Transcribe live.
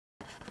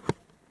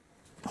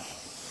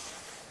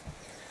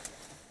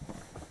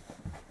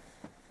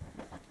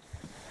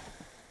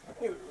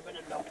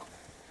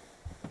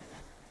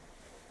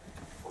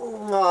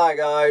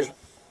guys.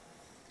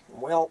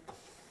 Well,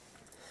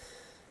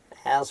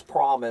 as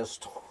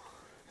promised,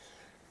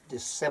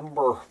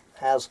 December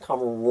has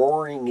come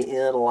roaring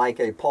in like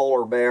a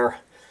polar bear,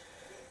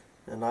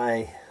 and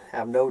I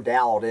have no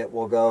doubt it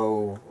will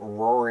go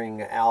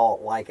roaring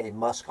out like a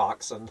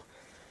muskoxen.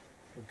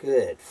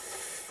 Good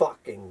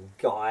fucking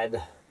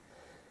God.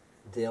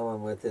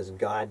 Dealing with this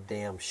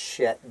goddamn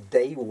shit.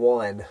 Day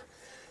one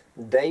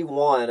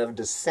of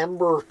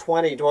December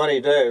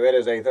 2022. It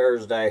is a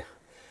Thursday.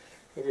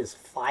 It is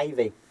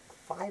 5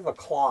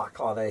 o'clock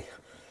on a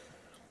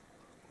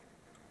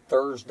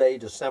Thursday,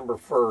 December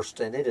 1st,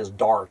 and it is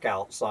dark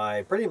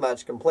outside. Pretty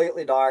much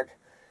completely dark.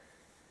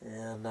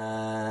 And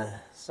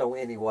so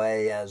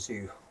anyway, as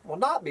you will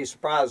not be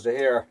surprised to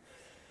hear,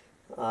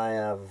 I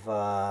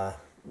have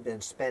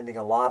been spending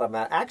a lot of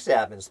my, actually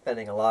I've been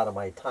spending a lot of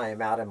my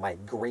time out in my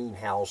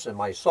greenhouse, in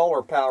my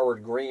solar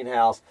powered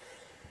greenhouse,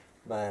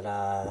 but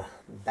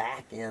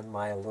back in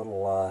my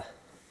little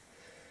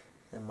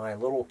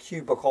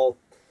cubicle,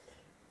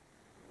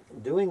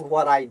 doing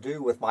what I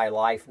do with my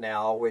life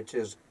now, which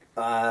is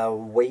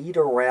wade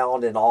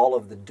around in all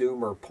of the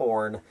doomer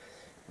porn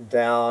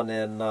down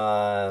in,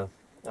 I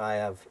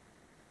have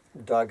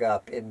dug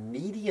up in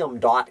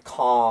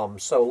medium.com.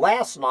 So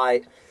last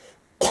night,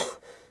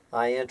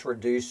 I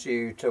introduced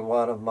you to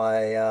one of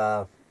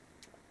my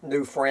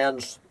new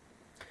friends.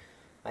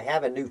 I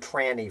have a new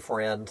tranny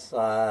friend,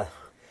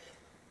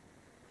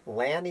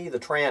 Lanny the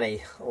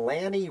tranny,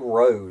 Lanny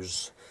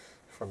Rose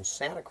from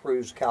Santa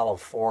Cruz,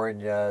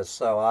 California.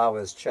 So I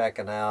was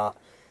checking out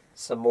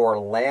some more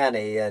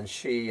Lanny, and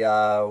she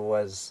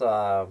was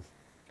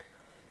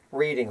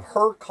reading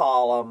her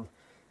column,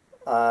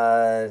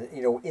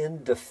 in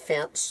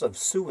defense of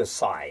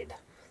suicide.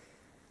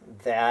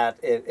 That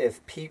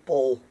if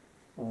people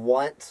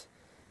want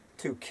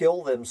to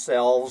kill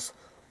themselves,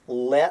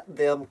 let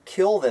them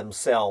kill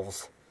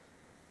themselves.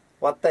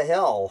 What the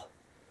hell?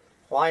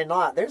 Why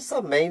not? There's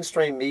some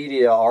mainstream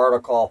media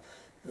article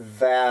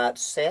that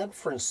San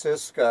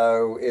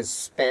Francisco is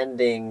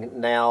spending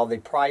now, the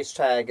price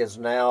tag is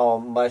now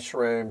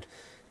mushroomed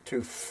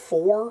to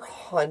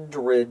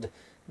 $400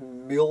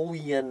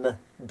 million.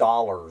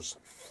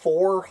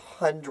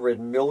 $400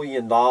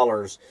 million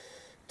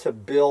to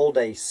build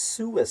a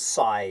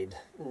suicide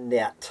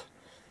net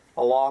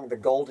along the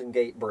Golden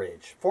Gate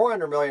Bridge.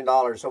 $400 million.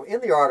 So in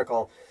the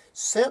article,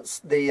 since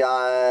the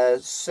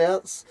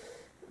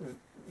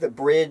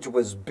bridge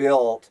was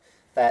built,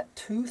 that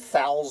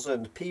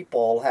 2,000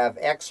 people have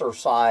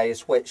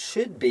exercised what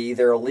should be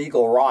their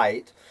legal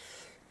right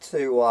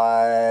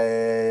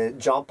to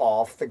jump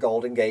off the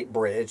Golden Gate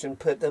Bridge and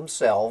put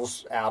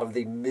themselves out of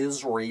the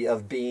misery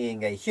of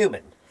being a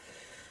human.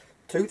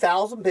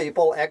 2,000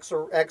 people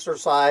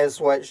exercise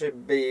what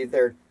should be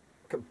their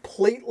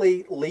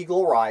completely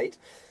legal right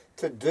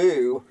to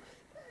do,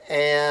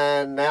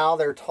 and now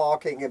they're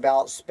talking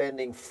about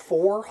spending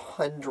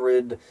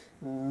 $400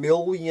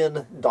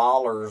 million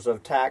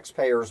of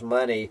taxpayers'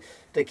 money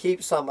to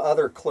keep some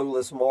other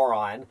clueless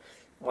moron,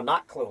 well,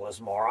 not clueless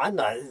moron,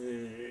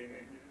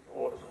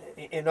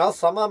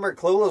 some of them are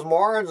clueless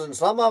morons and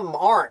some of them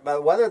aren't,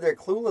 but whether they're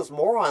clueless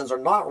morons or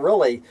not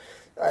really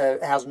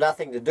has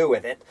nothing to do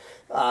with it.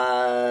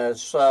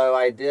 So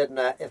I did,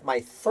 if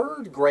my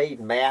third grade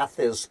math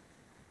is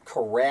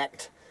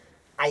correct,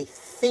 I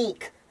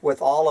think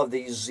with all of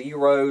these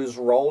zeros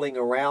rolling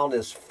around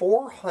is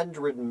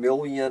 400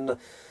 million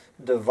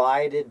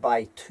divided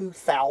by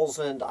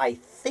 2,000, I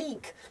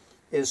think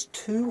is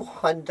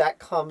 200, that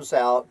comes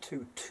out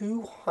to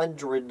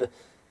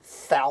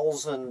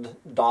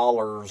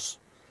 $200,000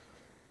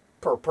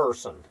 per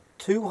person.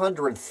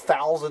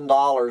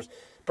 $200,000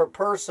 per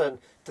person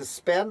to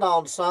spend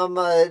on some,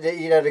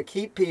 to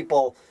keep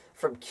people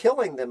from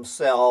killing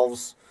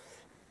themselves,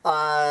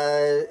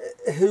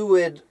 who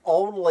would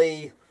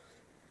only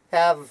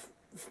have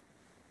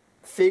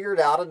figured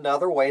out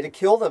another way to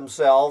kill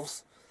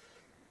themselves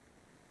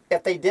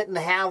if they didn't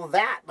have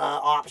that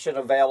option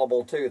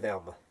available to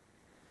them.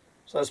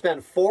 So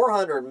spend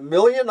 $400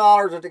 million.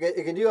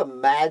 Can you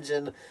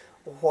imagine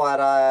what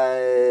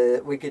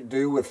we could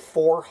do with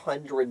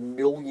 $400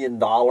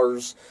 million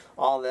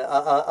on the,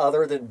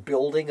 other than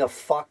building a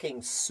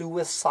fucking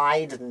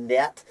suicide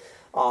net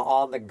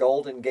on the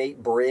Golden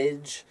Gate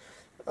Bridge?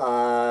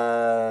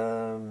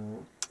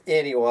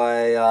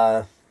 Anyway,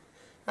 I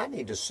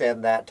need to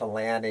send that to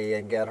Lanny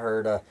and get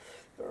her to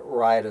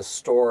write a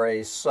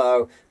story.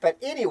 So, but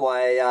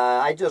anyway,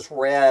 I just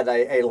read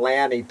a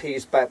Lanny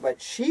piece, but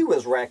she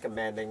was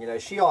recommending,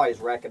 she always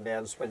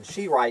recommends when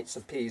she writes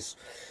a piece,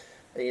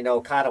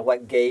 kind of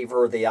what gave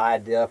her the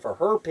idea for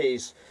her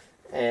piece.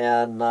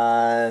 And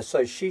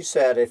so she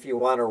said, if you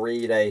want to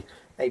read a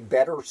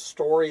better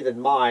story than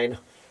mine,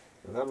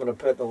 and I'm going to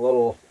put the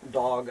little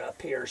dog up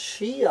here,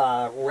 she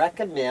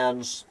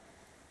recommends,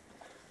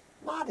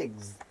 I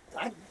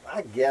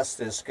guess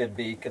this could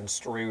be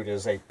construed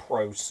as a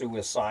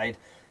pro-suicide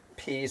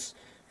piece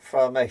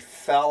from a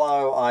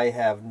fellow I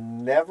have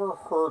never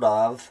heard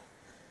of,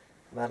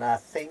 but I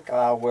think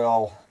I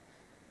will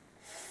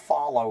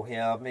follow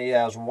him. He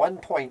has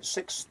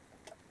 1.6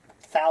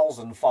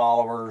 1,000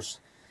 followers.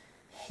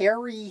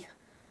 Harry,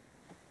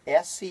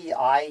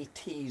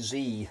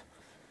 S-E-I-T-Z,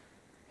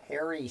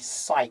 Harry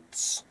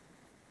Seitz.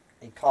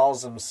 He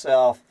calls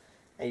himself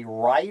a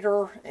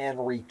writer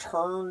and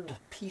returned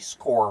Peace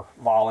Corps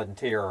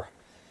volunteer.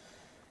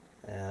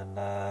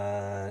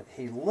 And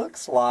he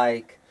looks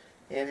like,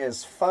 in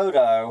his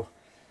photo,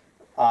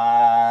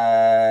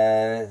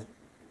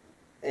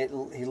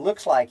 he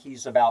looks like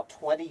he's about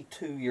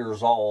 22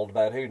 years old,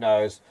 but who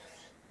knows.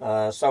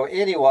 So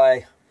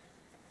anyway,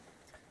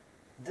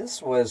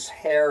 this was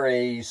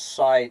Harry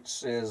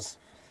Seitz's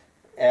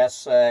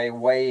essay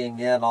weighing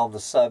in on the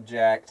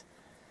subject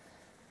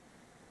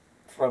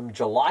from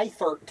July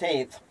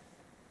 13th,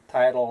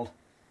 titled,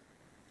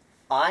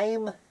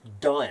 "I'm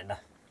Done.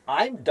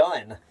 I'm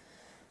Done.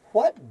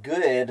 What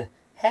good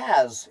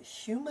has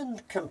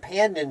human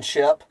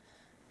companionship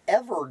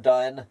ever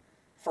done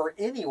for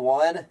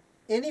anyone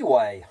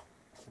anyway?"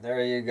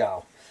 There you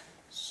go.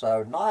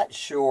 So not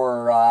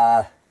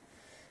sure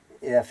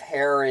if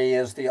Harry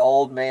is the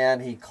old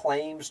man he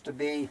claims to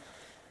be.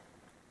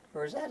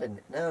 Or is that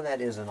no,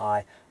 that is an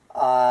I.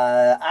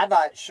 I'm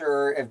not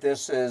sure if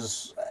this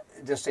is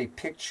just a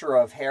picture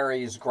of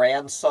Harry's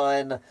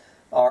grandson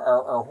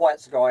or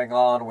what's going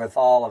on with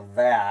all of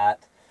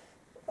that.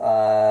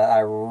 I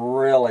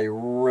really,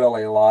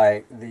 really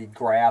like the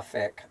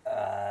graphic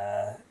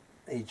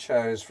he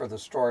chose for the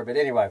story. But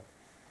anyway,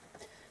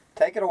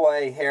 take it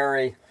away,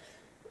 Harry,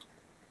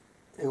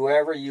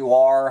 whoever you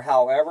are,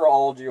 however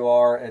old you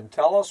are, and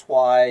tell us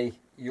why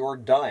you're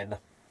done.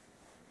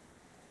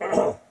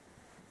 I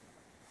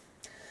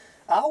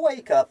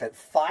wake up at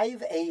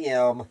 5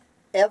 a.m.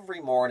 every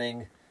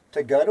morning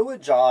to go to a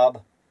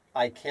job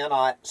I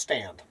cannot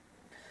stand.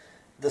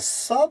 The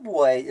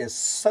subway is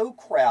so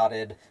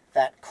crowded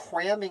that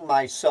cramming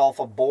myself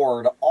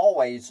aboard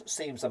always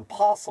seems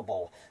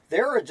impossible.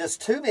 There are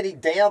just too many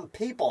damn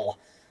people.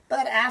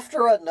 But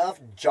after enough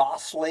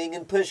jostling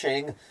and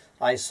pushing,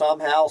 I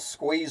somehow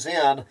squeeze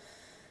in.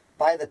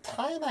 By the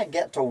time I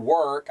get to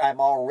work, I'm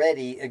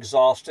already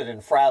exhausted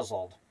and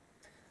frazzled.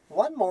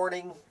 One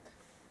morning,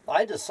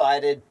 I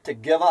decided to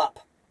give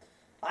up.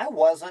 I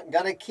wasn't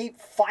going to keep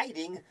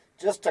fighting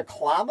just to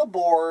climb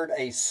aboard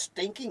a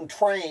stinking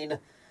train,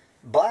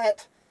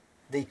 but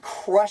the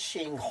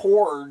crushing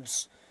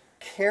hordes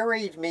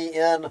carried me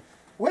in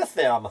with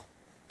them.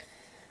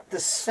 The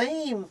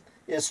same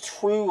is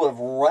true of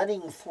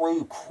running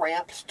through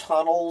cramped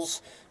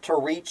tunnels to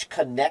reach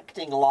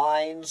connecting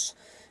lines.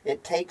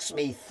 It takes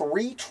me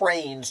 3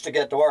 trains to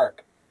get to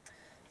work.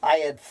 I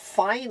had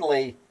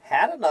finally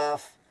had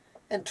enough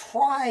and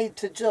tried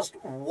to just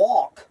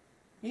walk,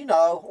 you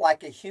know,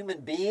 like a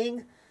human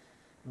being,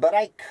 but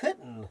I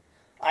couldn't.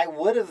 I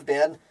would have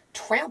been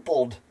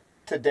trampled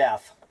to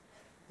death.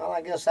 Well,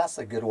 I guess that's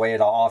a good way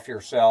to off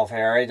yourself,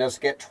 Harry.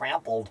 Just get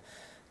trampled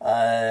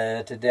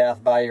to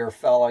death by your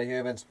fellow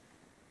humans.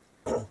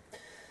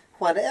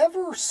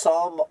 Whenever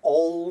some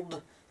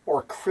old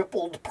or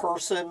crippled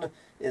person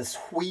is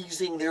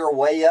wheezing their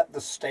way up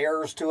the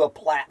stairs to a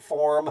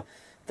platform,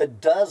 the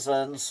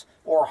dozens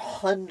or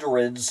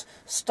hundreds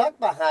stuck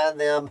behind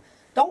them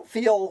don't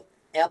feel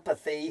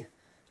empathy.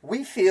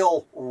 We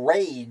feel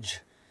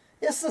rage.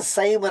 It's the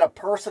same when a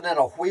person in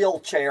a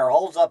wheelchair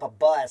holds up a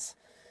bus.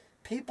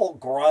 People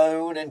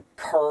groan and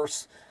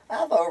curse.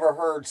 I've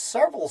overheard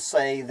several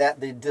say that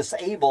the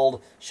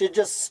disabled should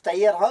just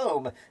stay at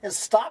home and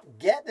stop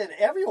getting in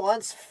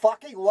everyone's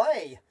fucking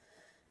way.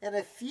 And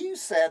a few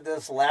said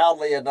this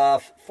loudly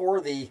enough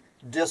for the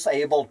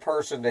disabled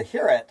person to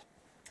hear it,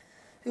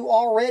 who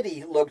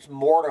already looked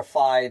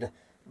mortified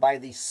by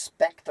the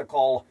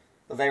spectacle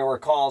they were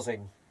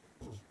causing.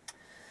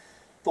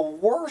 The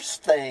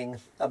worst thing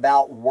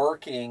about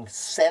working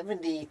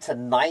 70 to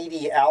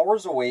 90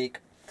 hours a week,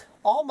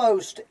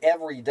 almost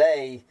every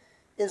day,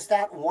 is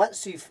that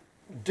once you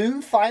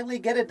do finally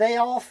get a day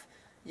off,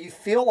 you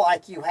feel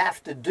like you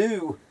have to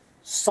do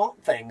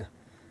something,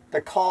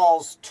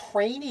 because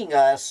training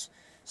us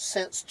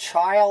since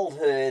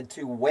childhood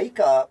to wake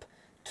up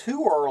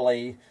too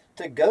early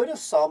to go to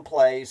some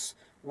place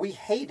we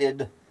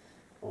hated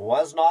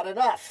was not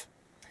enough.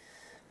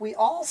 We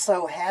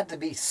also had to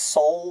be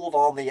sold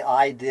on the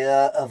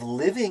idea of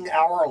living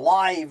our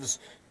lives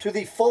to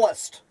the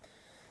fullest,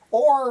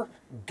 or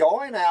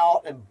going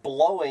out and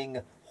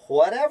blowing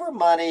whatever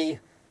money,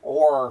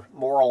 or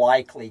more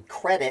likely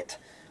credit,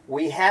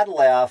 we had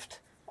left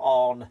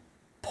on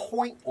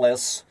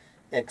pointless,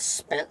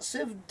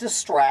 expensive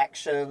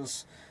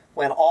distractions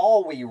when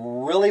all we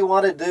really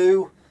want to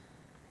do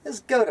is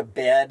go to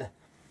bed.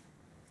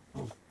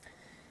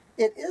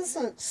 It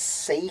isn't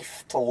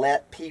safe to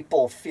let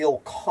people feel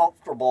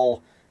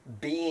comfortable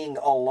being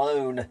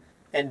alone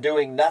and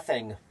doing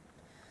nothing.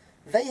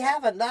 They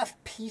have enough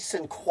peace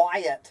and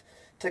quiet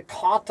to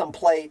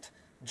contemplate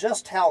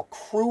just how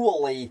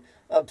cruelly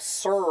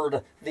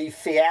absurd the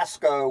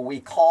fiasco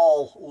we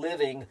call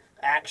living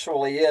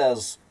actually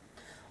is.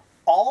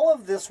 All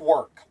of this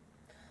work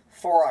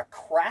for a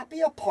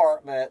crappy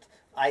apartment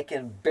I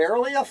can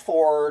barely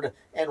afford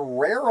and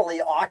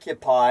rarely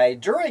occupy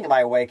during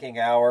my waking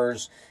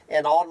hours,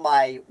 and on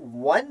my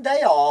one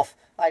day off,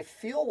 I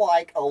feel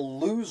like a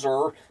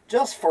loser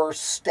just for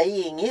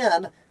staying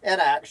in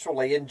and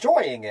actually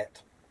enjoying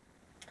it.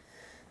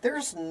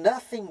 There's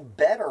nothing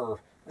better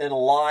than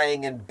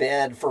lying in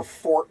bed for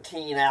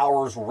 14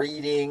 hours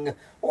reading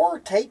or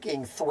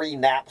taking 3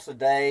 naps a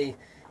day.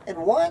 And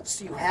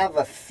once you have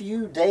a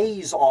few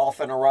days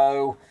off in a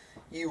row,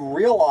 you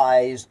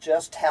realize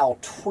just how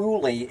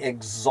truly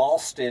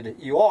exhausted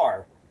you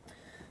are.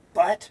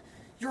 But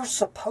you're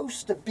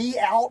supposed to be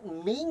out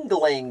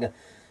mingling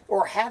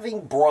or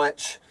having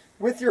brunch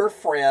with your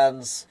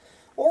friends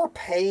or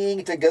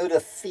paying to go to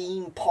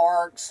theme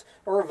parks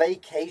or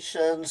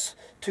vacations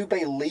to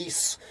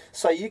Belize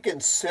so you can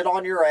sit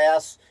on your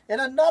ass in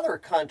another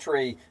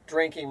country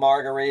drinking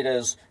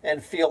margaritas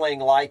and feeling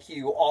like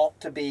you ought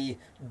to be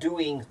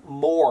doing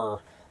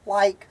more,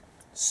 like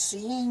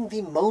seeing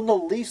the Mona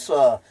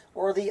Lisa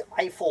or the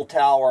Eiffel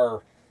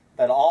Tower.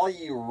 But all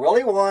you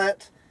really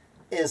want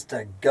is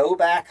to go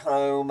back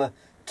home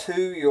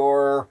to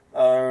your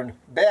own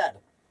bed.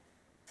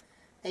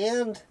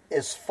 And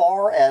as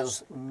far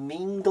as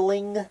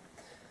mingling,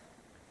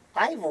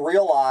 I've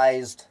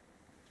realized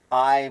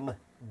I'm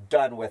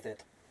done with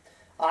it.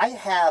 I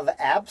have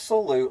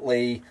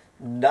absolutely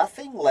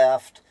nothing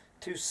left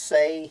to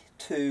say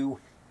to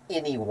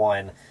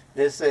anyone.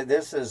 This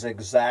is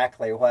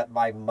exactly what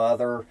my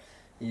mother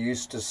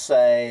used to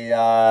say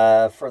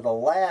for the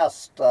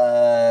last,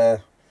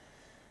 good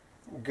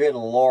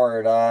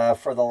Lord,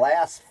 for the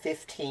last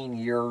 15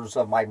 years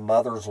of my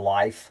mother's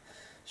life.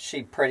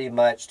 She pretty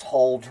much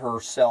holed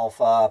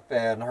herself up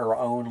in her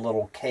own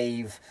little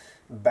cave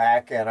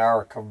back in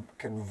our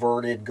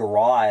converted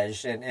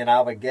garage, and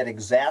I would get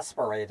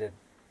exasperated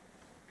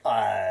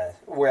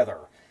with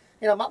her.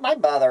 You know, my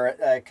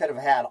mother could have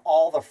had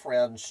all the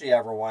friends she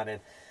ever wanted,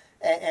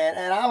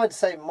 and I would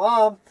say,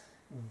 Mom,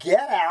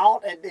 get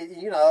out, and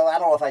you know, I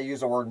don't know if I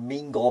use the word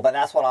mingle, but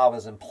that's what I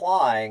was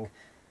implying,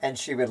 and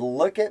she would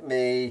look at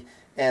me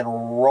and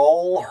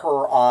roll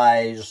her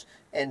eyes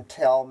and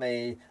tell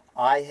me,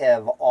 I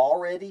have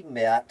already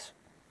met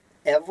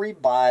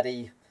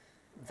everybody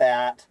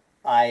that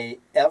I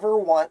ever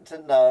want to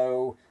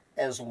know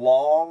as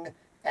long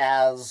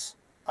as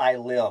I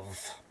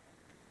live.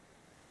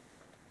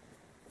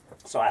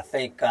 So I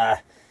think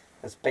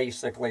that's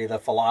basically the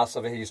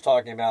philosophy he's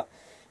talking about.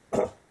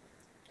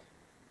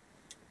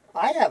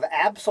 I have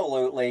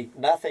absolutely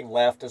nothing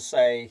left to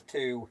say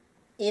to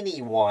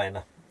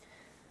anyone.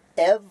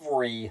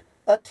 Every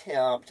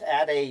attempt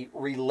at a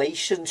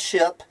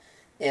relationship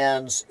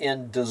ends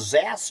in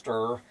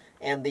disaster,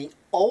 and the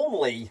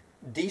only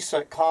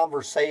decent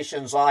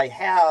conversations I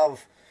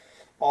have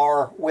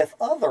are with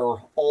other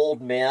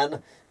old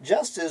men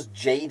just as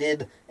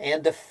jaded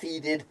and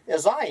defeated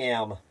as I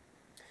am.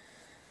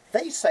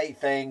 They say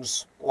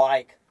things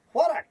like,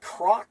 what a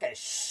crock of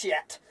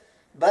shit,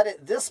 but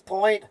at this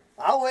point,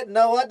 I wouldn't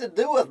know what to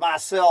do with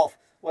myself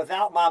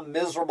without my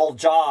miserable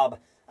job.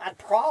 I'd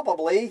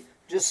probably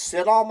just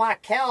sit on my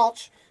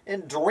couch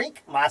and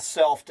drink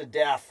myself to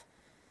death,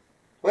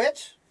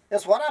 which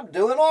is what I'm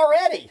doing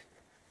already.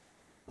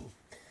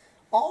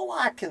 All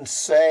I can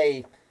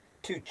say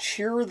to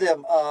cheer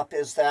them up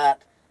is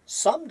that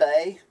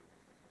someday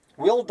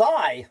we'll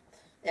die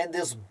and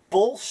this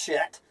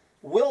bullshit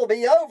will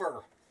be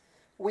over.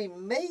 We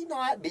may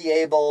not be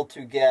able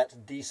to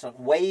get decent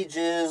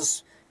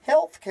wages,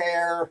 health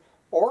care,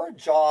 or a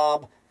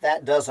job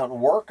that doesn't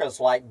work us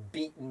like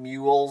beaten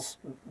mules,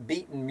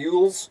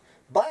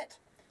 but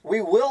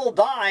we will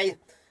die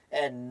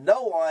and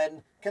no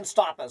one can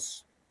stop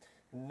us.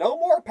 No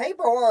more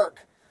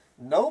paperwork,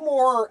 no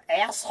more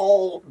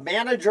asshole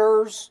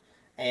managers,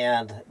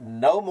 and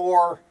no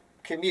more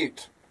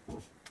commute.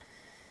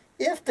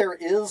 If there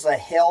is a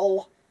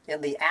hell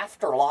in the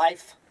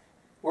afterlife,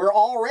 we're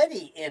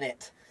already in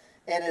it.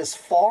 And as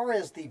far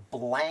as the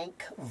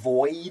blank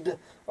void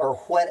or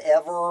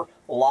whatever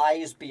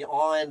lies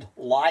beyond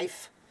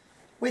life,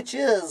 which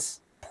is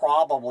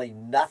probably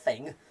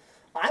nothing,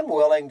 I'm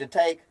willing to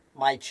take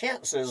my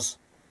chances.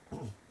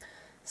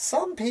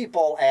 Some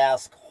people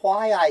ask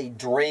why I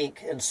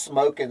drink and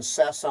smoke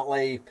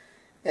incessantly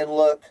and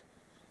look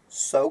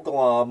so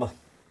glum.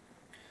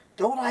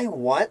 Don't I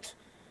want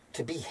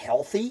to be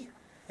healthy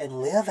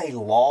and live a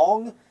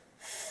long,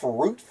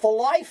 fruitful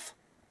life?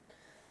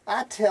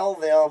 I tell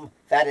them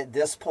that at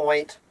this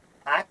point,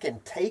 I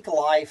can take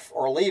life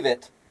or leave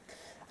it.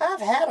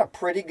 I've had a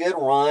pretty good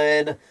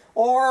run,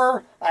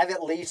 or I've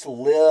at least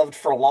lived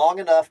for long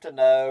enough to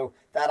know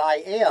that I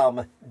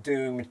am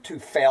doomed to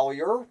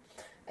failure.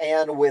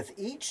 And with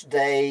each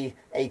day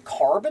a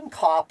carbon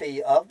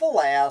copy of the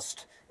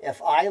last,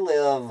 if I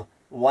live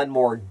one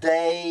more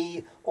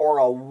day or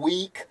a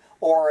week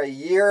or a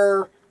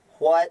year,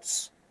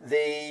 what's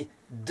the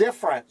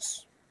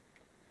difference?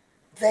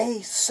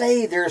 They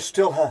say there's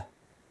still a...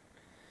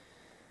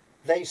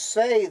 They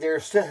say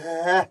there's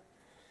still...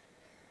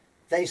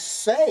 They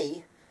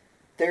say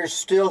there's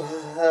still...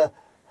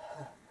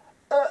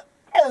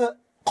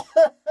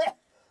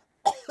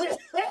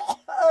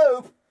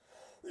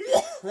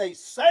 they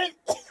say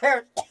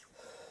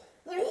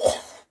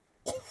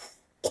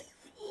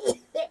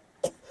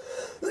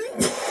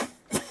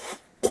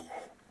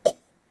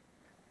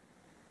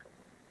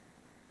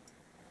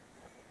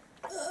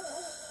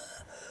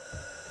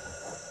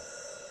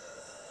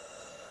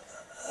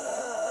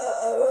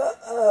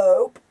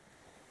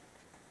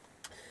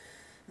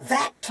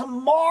that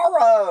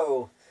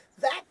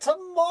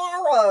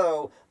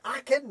tomorrow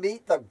I can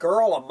meet the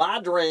girl of my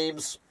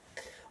dreams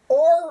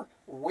or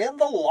win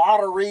the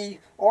lottery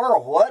or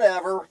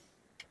whatever.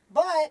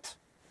 But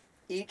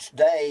each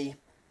day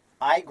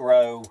I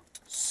grow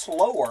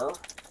slower,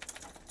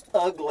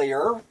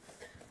 uglier,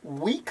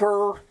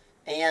 weaker,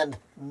 and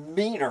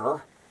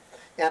meaner.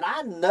 And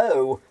I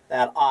know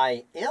that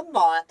I am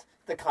not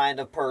the kind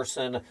of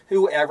person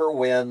who ever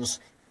wins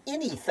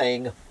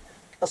anything,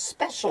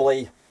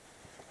 especially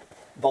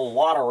the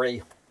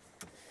lottery.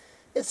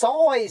 It's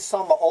always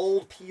some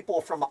old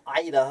people from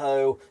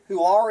Idaho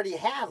who already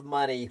have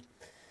money.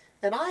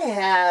 And I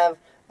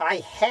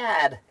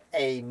had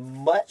a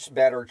much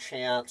better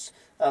chance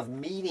of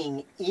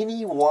meeting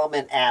any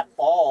woman at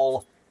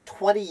all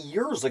 20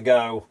 years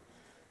ago,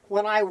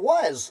 when I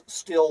was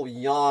still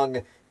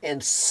young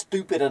and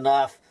stupid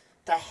enough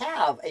to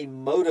have a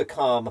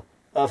modicum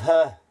of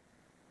her.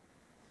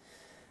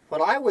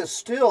 When I was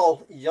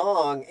still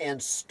young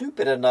and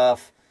stupid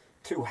enough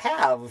to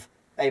have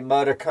a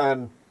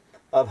modicum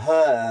of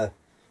her.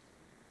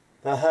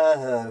 A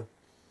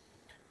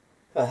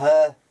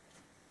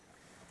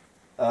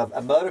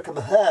modicum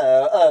of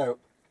her. Oh.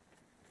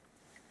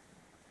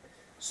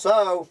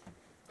 So,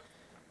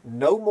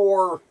 no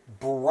more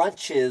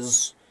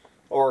brunches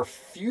or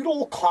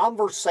futile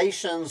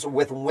conversations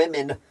with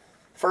women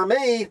for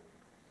me.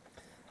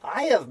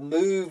 I have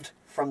moved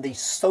from the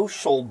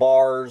social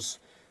bars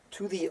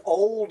to the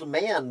old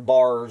man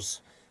bars,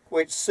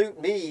 which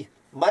suit me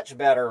much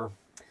better.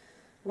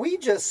 We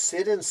just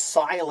sit in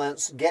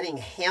silence getting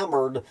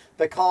hammered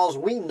because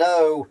we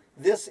know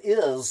this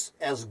is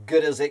as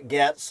good as it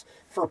gets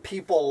for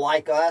people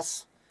like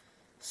us.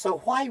 So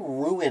why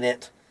ruin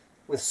it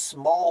with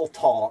small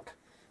talk?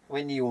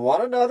 When you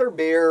want another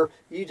beer,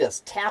 you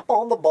just tap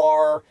on the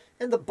bar,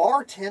 and the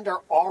bartender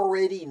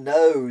already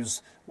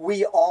knows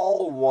we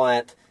all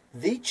want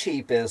the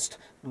cheapest,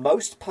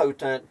 most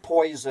potent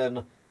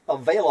poison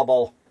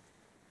available.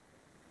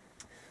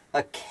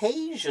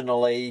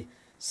 Occasionally,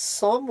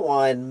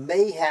 someone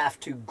may have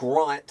to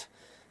grunt,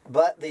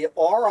 but the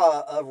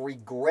aura of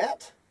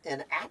regret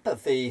and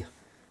apathy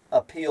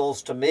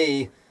appeals to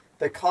me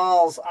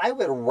because I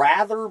would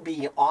rather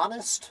be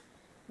honest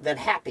than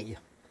happy.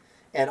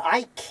 And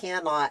I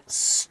cannot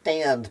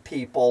stand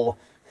people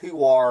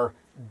who are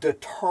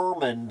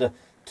determined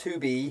to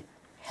be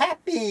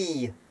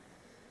happy.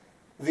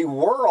 The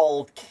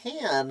world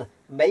can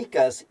make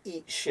us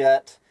eat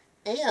shit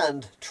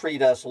and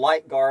treat us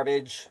like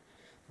garbage,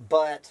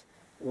 but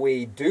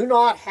we do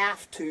not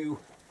have to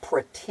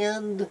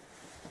pretend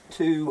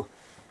to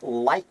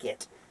like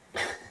it.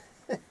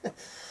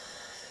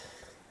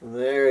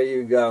 There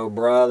you go,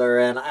 brother.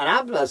 And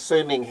I'm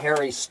assuming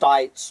Harry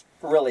Seitz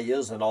really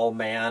is an old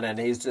man, and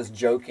he's just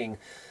joking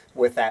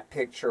with that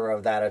picture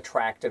of that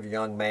attractive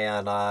young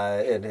man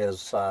in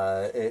his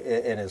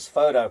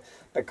photo,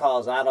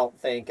 because I don't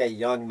think a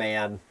young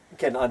man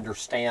can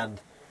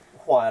understand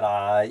what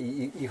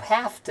you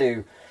have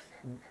to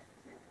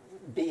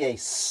be a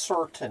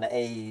certain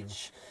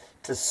age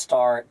to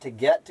start to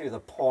get to the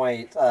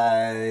point,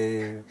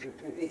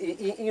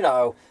 you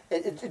know,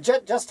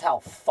 just how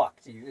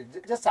fucked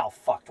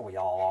we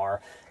all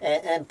are,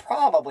 and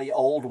probably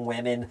old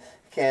women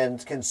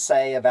can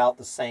say about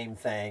the same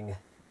thing.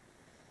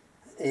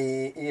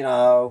 You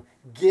know,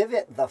 give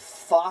it the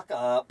fuck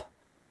up.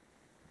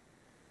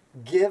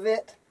 Give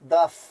it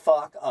the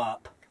fuck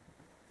up.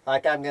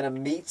 Like I'm going to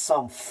meet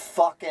some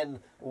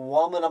fucking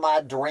woman of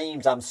my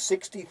dreams. I'm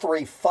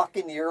 63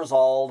 fucking years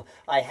old.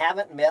 I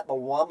haven't met the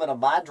woman of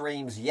my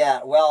dreams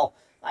yet. Well,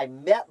 I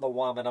met the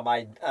woman of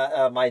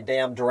my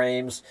damn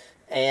dreams,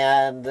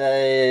 and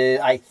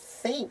I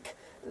think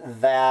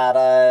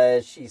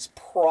that she's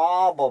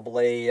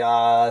probably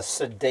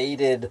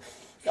sedated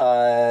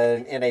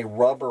in a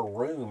rubber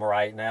room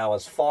right now,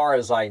 as far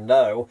as I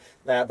know.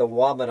 That the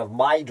woman of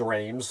my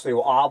dreams,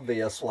 who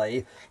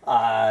obviously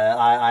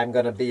I'm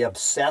going to be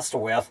obsessed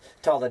with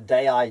till the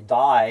day I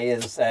die,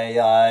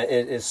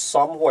 is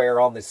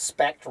somewhere on the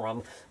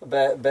spectrum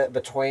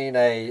between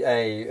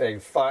a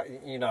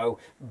you know,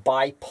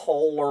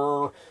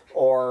 bipolar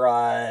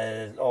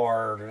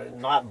or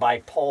not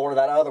bipolar,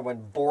 that other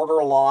one,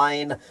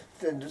 borderline,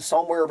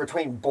 somewhere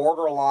between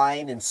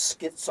borderline and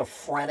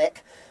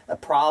schizophrenic.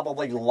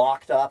 Probably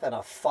locked up in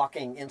a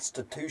fucking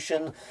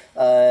institution.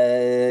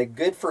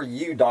 Good for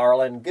you,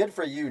 darling. Good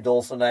for you,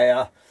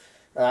 Dulcinea.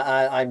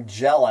 I'm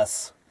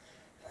jealous.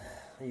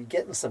 Are you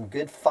getting some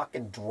good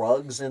fucking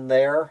drugs in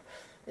there?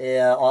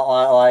 Yeah,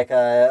 like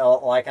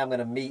I'm going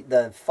to meet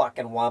the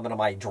fucking woman of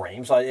my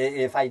dreams.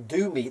 If I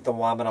do meet the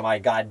woman of my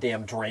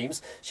goddamn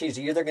dreams, she's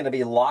either going to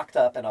be locked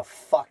up in a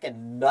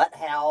fucking nut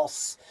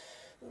house,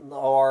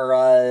 or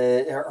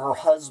her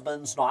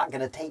husband's not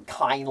going to take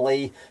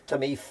kindly to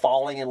me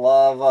falling in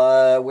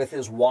love with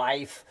his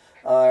wife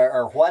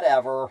or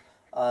whatever,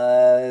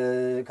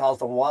 because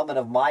the woman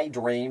of my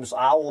dreams,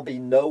 I will be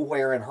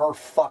nowhere in her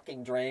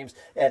fucking dreams.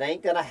 It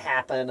ain't going to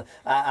happen.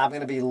 I'm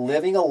going to be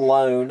living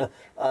alone,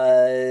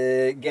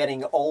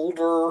 getting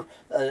older,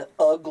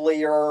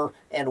 uglier,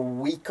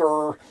 and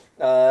weaker,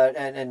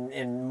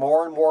 and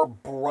more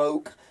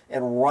broke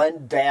and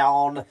run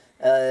down,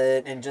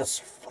 and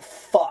just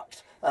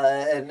fucked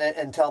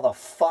until the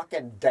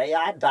fucking day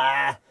I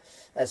die.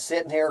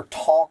 Sitting here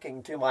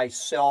talking to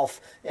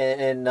myself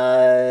and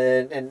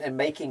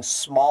making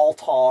small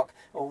talk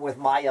with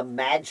my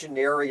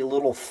imaginary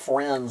little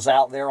friends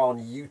out there on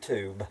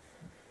YouTube,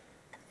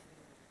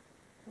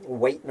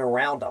 waiting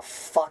around to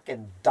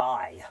fucking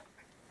die.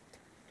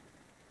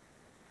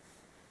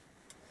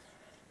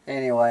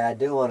 Anyway, I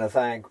do want to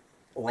thank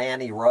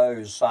Lanny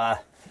Rose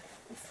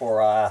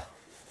for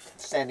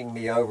sending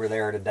me over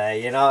there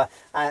today. You know,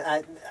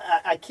 I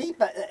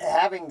keep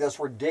having this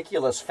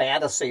ridiculous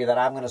fantasy that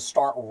I'm going to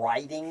start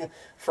writing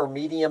for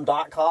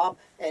Medium.com,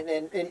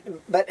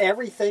 but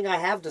everything I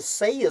have to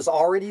say has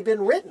already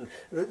been written.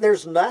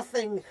 There's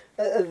nothing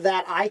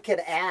that I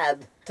could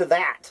add to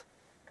that.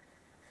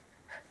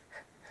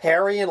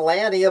 Harry and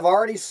Lanny have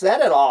already said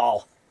it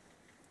all.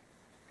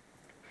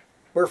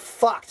 We're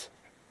fucked.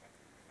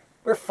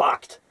 We're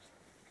fucked.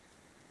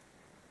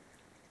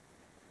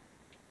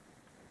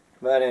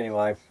 But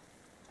anyway,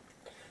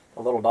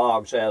 the little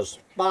dog says,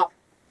 "Bop,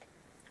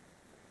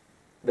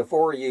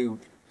 before you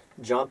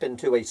jump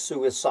into a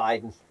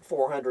suicide,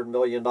 $400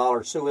 million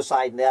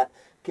suicide net,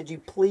 could you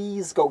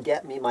please go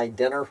get me my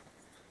dinner?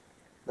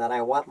 That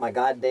I want my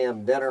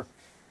goddamn dinner.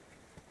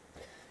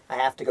 I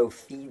have to go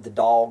feed the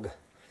dog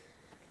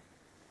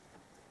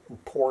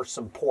and pour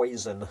some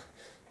poison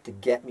to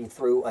get me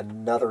through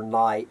another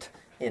night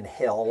in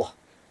hell.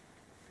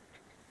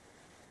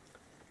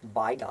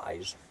 Bye,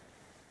 guys."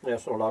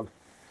 Yes, little dog.